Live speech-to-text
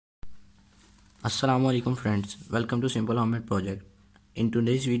Assalamu alaikum friends, welcome to Simple Homemade Project. In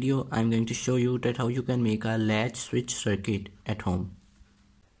today's video I am going to show you that how you can make a latch switch circuit at home.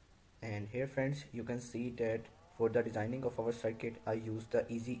 And here friends, you can see that for the designing of our circuit I use the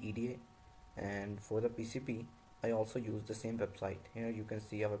easy EDA, and for the PCB I also use the same website. Here you can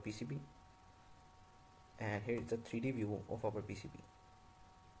see our PCB, and here is the 3D view of our PCB.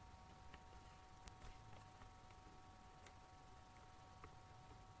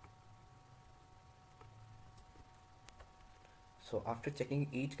 So after checking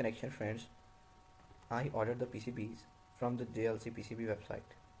each connection friends, I ordered the PCBs from the JLC PCB website.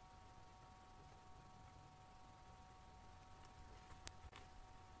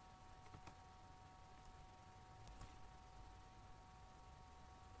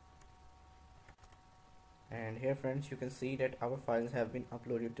 And here friends, you can see that our files have been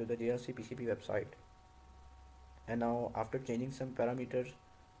uploaded to the JLC PCB website. And now after changing some parameters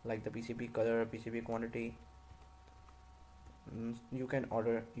like the PCB color, PCB quantity, you can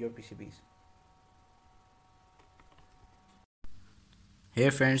order your PCBs.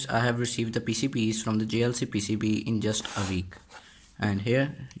 Here friends, I have received the PCBs from the JLC PCB in just a week, and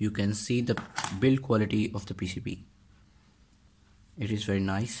here you can see the build quality of the PCB. It is very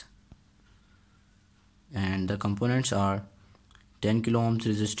nice, and the components are 10 kilo ohms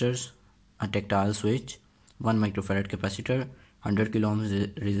resistors, a tactile switch, 1 microfarad capacitor, 100 kilo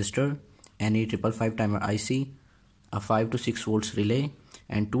ohms resistor, NE 555 timer IC, a 5 to 6 volts relay,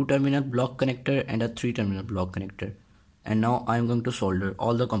 and 2 terminal block connector and a 3 terminal block connector. And now I am going to solder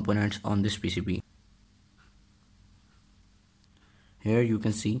all the components on this PCB. Here you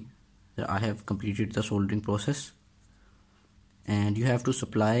can see that I have completed the soldering process, and you have to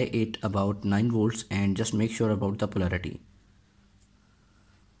supply it about 9 volts and just make sure about the polarity.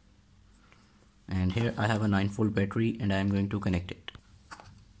 And here I have a 9-volt battery and I am going to connect it.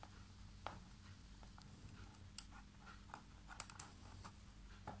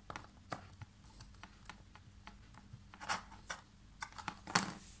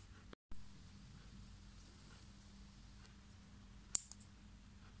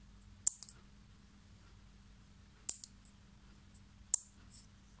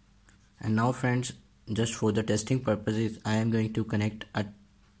 And now friends, just for the testing purposes, I am going to connect a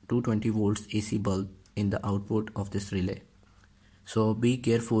 220 volts AC bulb in the output of this relay. So be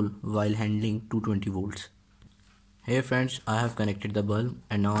careful while handling 220 volts. Here friends, I have connected the bulb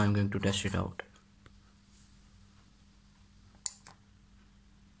and now I am going to test it out.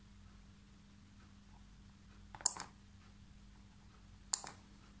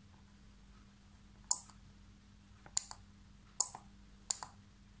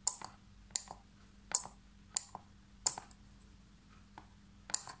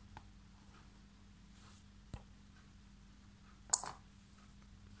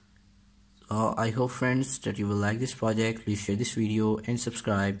 I hope friends that you will like this project. Please share this video and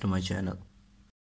subscribe to my channel.